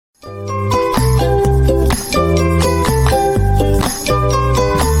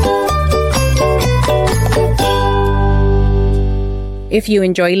If you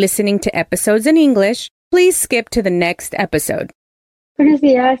enjoy listening to episodes in English, please skip to the next episode. Buenos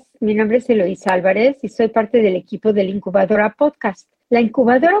días, mi nombre es Eloísa Álvarez y soy parte del equipo de la Incubadora Podcast. La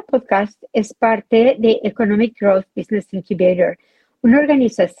Incubadora Podcast es parte de Economic Growth Business Incubator, una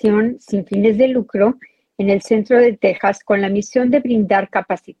organización sin fines de lucro en el centro de Texas con la misión de brindar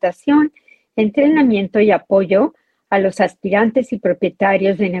capacitación, entrenamiento y apoyo a los aspirantes y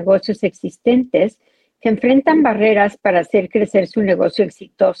propietarios de negocios existentes que enfrentan barreras para hacer crecer su negocio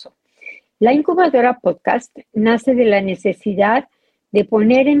exitoso. La Incubadora Podcast nace de la necesidad de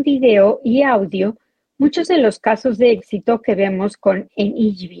poner en video y audio muchos de los casos de éxito que vemos en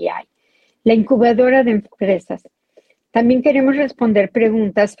IGBI, la incubadora de empresas. También queremos responder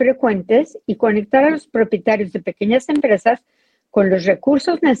preguntas frecuentes y conectar a los propietarios de pequeñas empresas con los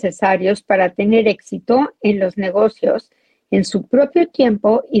recursos necesarios para tener éxito en los negocios en su propio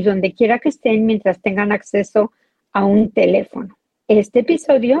tiempo y donde quiera que estén mientras tengan acceso a un teléfono. Este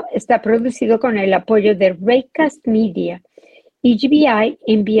episodio está producido con el apoyo de Raycast Media. IGBI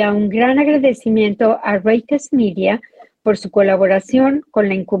envía un gran agradecimiento a Raycast Media por su colaboración con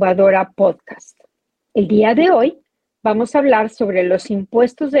la Incubadora Podcast. El día de hoy vamos a hablar sobre los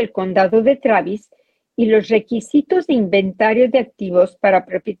impuestos del Condado de Travis y los requisitos de inventario de activos para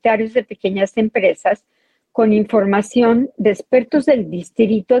propietarios de pequeñas empresas con información de expertos del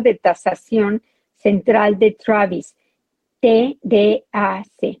Distrito de Tasación Central de Travis,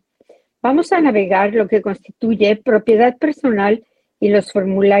 TDAC. Vamos a navegar lo que constituye propiedad personal y los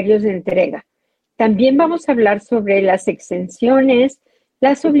formularios de entrega. También vamos a hablar sobre las exenciones,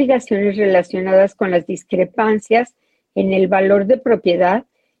 las obligaciones relacionadas con las discrepancias en el valor de propiedad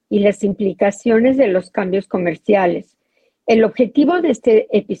y las implicaciones de los cambios comerciales. El objetivo de este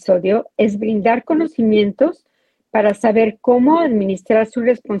episodio es brindar conocimientos para saber cómo administrar sus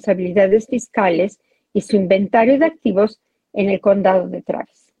responsabilidades fiscales y su inventario de activos en el Condado de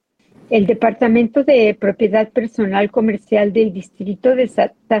Travis. El Departamento de Propiedad Personal Comercial del Distrito de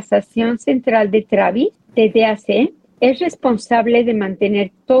Tasación Central de Travis, TDAC, es responsable de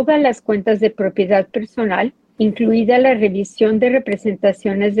mantener todas las cuentas de propiedad personal, incluida la revisión de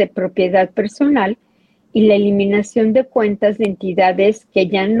representaciones de propiedad personal y la eliminación de cuentas de entidades que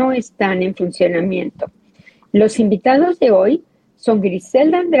ya no están en funcionamiento. Los invitados de hoy son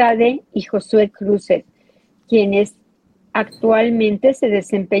Griselda Andrade y Josué Cruces, quienes actualmente se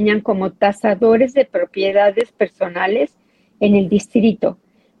desempeñan como tasadores de propiedades personales en el distrito.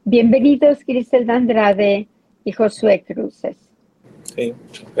 Bienvenidos, Griselda Andrade y Josué Cruces. Sí,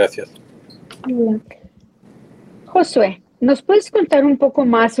 gracias. Hola. Josué, ¿nos puedes contar un poco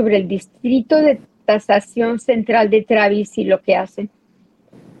más sobre el Distrito de Tasación Central de Travis y lo que hacen?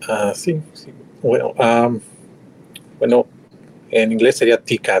 Sí. Bueno, en inglés sería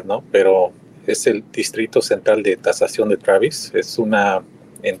TCAD, ¿no? Pero es el Distrito Central de Tasación de Travis. Es una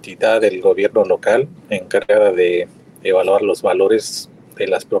entidad del gobierno local encargada de evaluar los valores de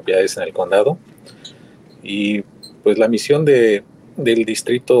las propiedades en el condado. Y pues la misión del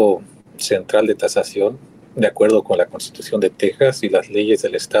Distrito Central de Tasación, de acuerdo con la Constitución de Texas y las leyes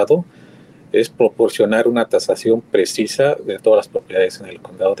del estado, es proporcionar una tasación precisa de todas las propiedades en el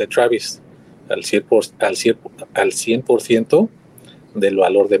condado de Travis al 100% del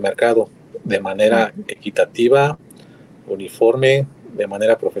valor de mercado, de manera equitativa, uniforme, de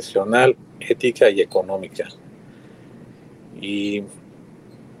manera profesional, ética y económica. Y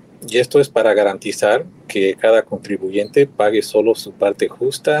esto es para garantizar que cada contribuyente pague solo su parte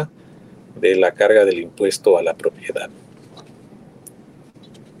justa de la carga del impuesto a la propiedad.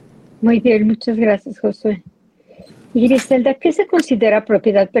 Muy bien, muchas gracias, Josué. Y Griselda, ¿qué se considera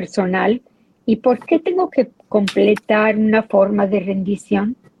propiedad personal y por qué tengo que completar una forma de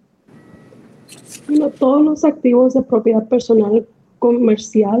rendición? Bueno, todos los activos de propiedad personal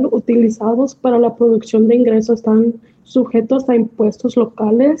comercial utilizados para la producción de ingresos están sujetos a impuestos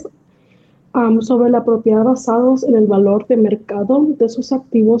locales sobre la propiedad basados en el valor de mercado de sus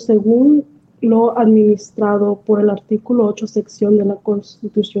activos según lo administrado por el artículo 8, sección de la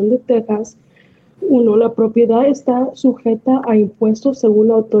Constitución de Texas. 1. La propiedad está sujeta a impuestos según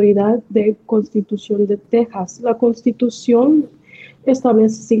la Autoridad de Constitución de Texas. La Constitución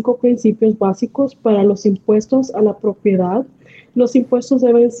establece 5 principios básicos para los impuestos a la propiedad. Los impuestos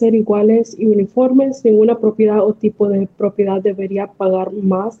deben ser iguales y uniformes. Ninguna propiedad o tipo de propiedad debería pagar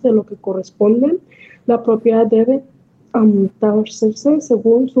más de lo que corresponden. La propiedad debe tasarse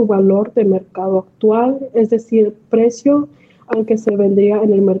según su valor de mercado actual, es decir, el precio al que se vendría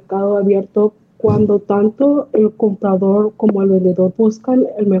en el mercado abierto cuando tanto el comprador como el vendedor buscan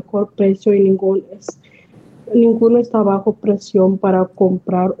el mejor precio y ninguno está bajo presión para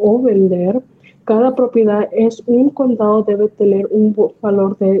comprar o vender. Cada propiedad es un condado debe tener un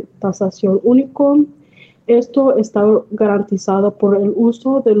valor de tasación único. Esto está garantizado por el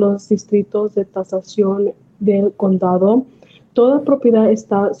uso de los distritos de tasación del condado. Toda propiedad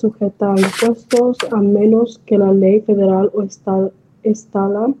está sujeta a impuestos a menos que la ley federal o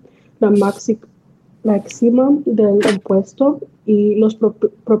estala la máxima del impuesto, y los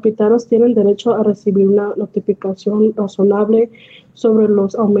propietarios tienen derecho a recibir una notificación razonable sobre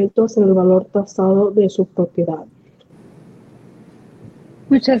los aumentos en el valor tasado de su propiedad.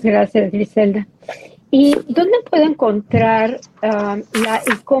 Muchas gracias, Griselda. ¿Y dónde puedo encontrar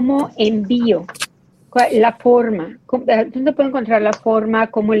cómo envío? La forma. ¿Dónde puedo encontrar la forma,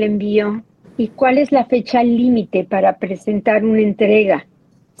 cómo el envío? ¿Y cuál es la fecha límite para presentar una entrega?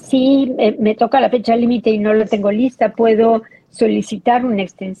 Si me toca la fecha límite y no la tengo lista, puedo solicitar una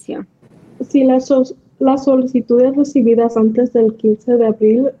extensión. Si las solicitudes recibidas antes del 15 de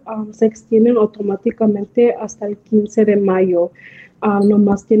abril se extienden automáticamente hasta el 15 de mayo.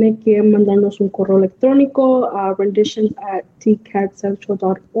 Nomás tiene que mandarnos un correo electrónico a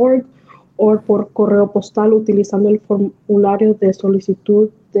renditions@tcadcentral.org o por correo postal utilizando el formulario de solicitud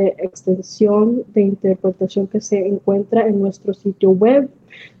de extensión de interpretación que se encuentra en nuestro sitio web.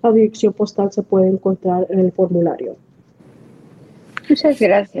 La dirección postal se puede encontrar en el formulario. Muchas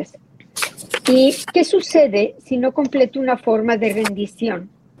gracias. ¿Y qué sucede si no completo una forma de rendición?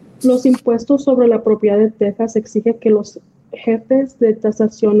 Los impuestos sobre la propiedad de Texas exigen que los jefes de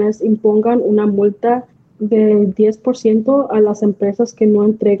tasaciones impongan una multa del 10% a las empresas que no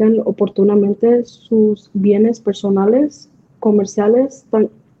entregan oportunamente sus bienes personales, comerciales,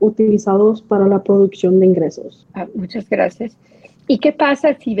 utilizados para la producción de ingresos. Muchas gracias. ¿Y qué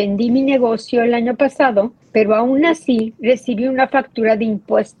pasa si vendí mi negocio el año pasado, pero aún así recibí una factura de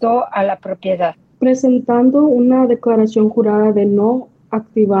impuesto a la propiedad? Presentando una declaración jurada de no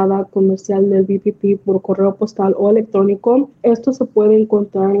activada comercial del VPP por correo postal o electrónico, esto se puede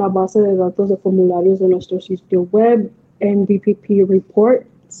encontrar en la base de datos de formularios de nuestro sitio web en VPP Report.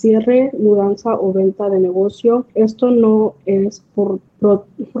 Cierre, mudanza o venta de negocio. Esto no es por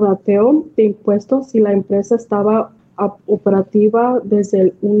prorrateo de impuestos. Si la empresa estaba operativa desde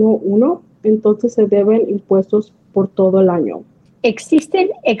el 1/1, entonces se deben impuestos por todo el año. ¿Existen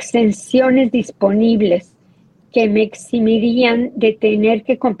exenciones disponibles que me eximirían de tener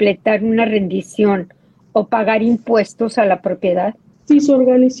que completar una rendición o pagar impuestos a la propiedad? Si su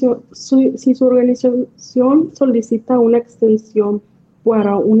organización solicita una extensión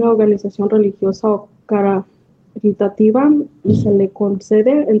para una organización religiosa o caritativa y se le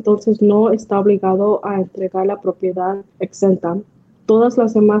concede, entonces no está obligado a entregar la propiedad exenta. Todas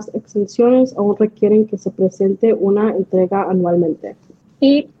las demás exenciones aún requieren que se presente una entrega anualmente.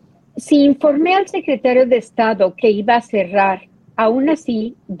 Y si informé al secretario de Estado que iba a cerrar, aún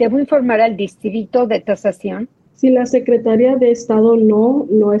así, ¿debo informar al Distrito de Tasación? Si la Secretaría de Estado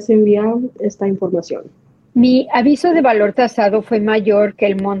no es envía esta información. Mi aviso de valor tasado fue mayor que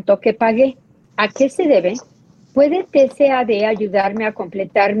el monto que pagué. ¿A qué se debe? ¿Puede TCAD ayudarme a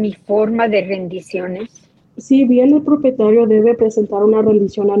completar mi forma de rendiciones? Si bien el propietario debe presentar una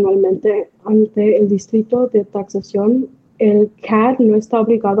rendición anualmente ante el Distrito de Tasación, el CAD no está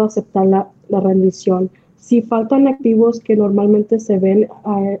obligado a aceptar la rendición. Si faltan activos que normalmente se ven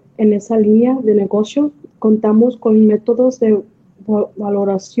en esa línea de negocio, contamos con métodos de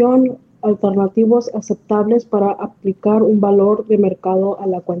valoración alternativos aceptables para aplicar un valor de mercado a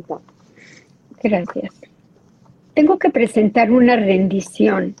la cuenta. Gracias. Tengo que presentar una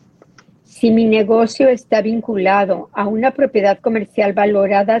rendición si mi negocio está vinculado a una propiedad comercial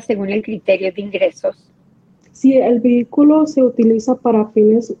valorada según el criterio de ingresos. Si el vehículo se utiliza para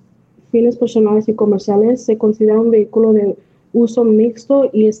fines personales y comerciales, se considera un vehículo de uso mixto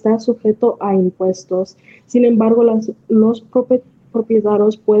y está sujeto a impuestos. Sin embargo, los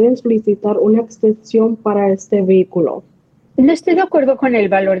propietarios pueden solicitar una extensión para este vehículo. No estoy de acuerdo con el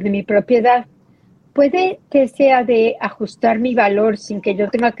valor de mi propiedad. ¿Puede TCAD ajustar mi valor sin que yo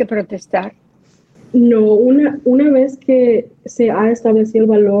tenga que protestar? No, una vez que se ha establecido el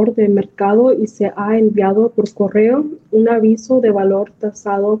valor de mercado y se ha enviado por correo un aviso de valor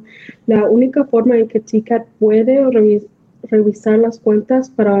tasado, la única forma en que TCAD puede revisar las cuentas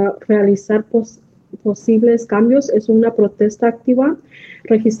para realizar posibles cambios es una protesta activa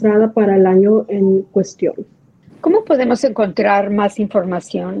registrada para el año en cuestión. ¿Cómo podemos encontrar más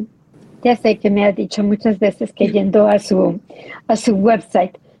información? Ya sé que me ha dicho muchas veces que yendo a su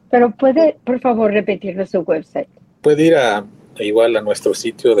website, pero ¿puede, por favor, repetirnos su website? Puede ir igual a nuestro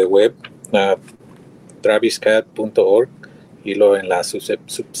sitio de web, traviscad.org, y luego en la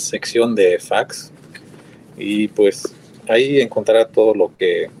subsección de fax, y pues ahí encontrará todas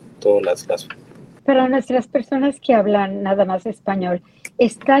las Para nuestras personas que hablan nada más español,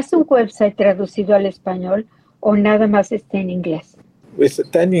 ¿está su website traducido al español o nada más está en inglés? Pues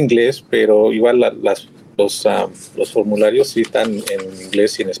está en inglés, pero igual los formularios sí están en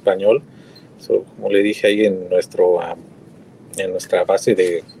inglés y en español. Como le dije ahí en nuestra base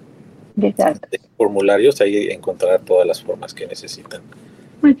de formularios, ahí encontrará todas las formas que necesitan.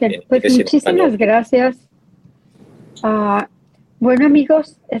 Muy bien, pues muchísimas gracias. Bueno,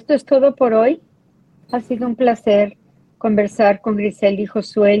 amigos, esto es todo por hoy. Ha sido un placer conversar con Grisel y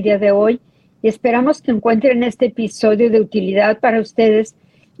Josué el día de hoy y esperamos que encuentren este episodio de utilidad para ustedes.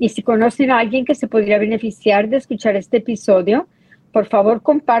 Y si conocen a alguien que se podría beneficiar de escuchar este episodio, por favor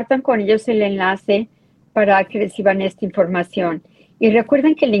compartan con ellos el enlace para que reciban esta información. Y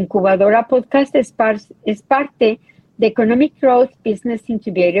recuerden que la incubadora podcast es parte de Economic Growth Business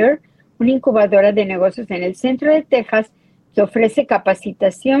Incubator, una incubadora de negocios en el centro de Texas que ofrece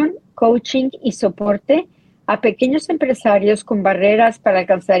capacitación, coaching y soporte a pequeños empresarios con barreras para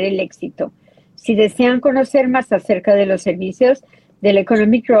alcanzar el éxito. Si desean conocer más acerca de los servicios del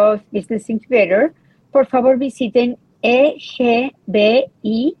Economic Growth Business Incubator, por favor visiten egbi.org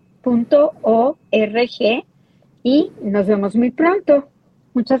y nos vemos muy pronto.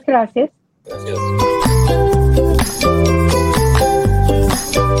 Muchas gracias. Gracias.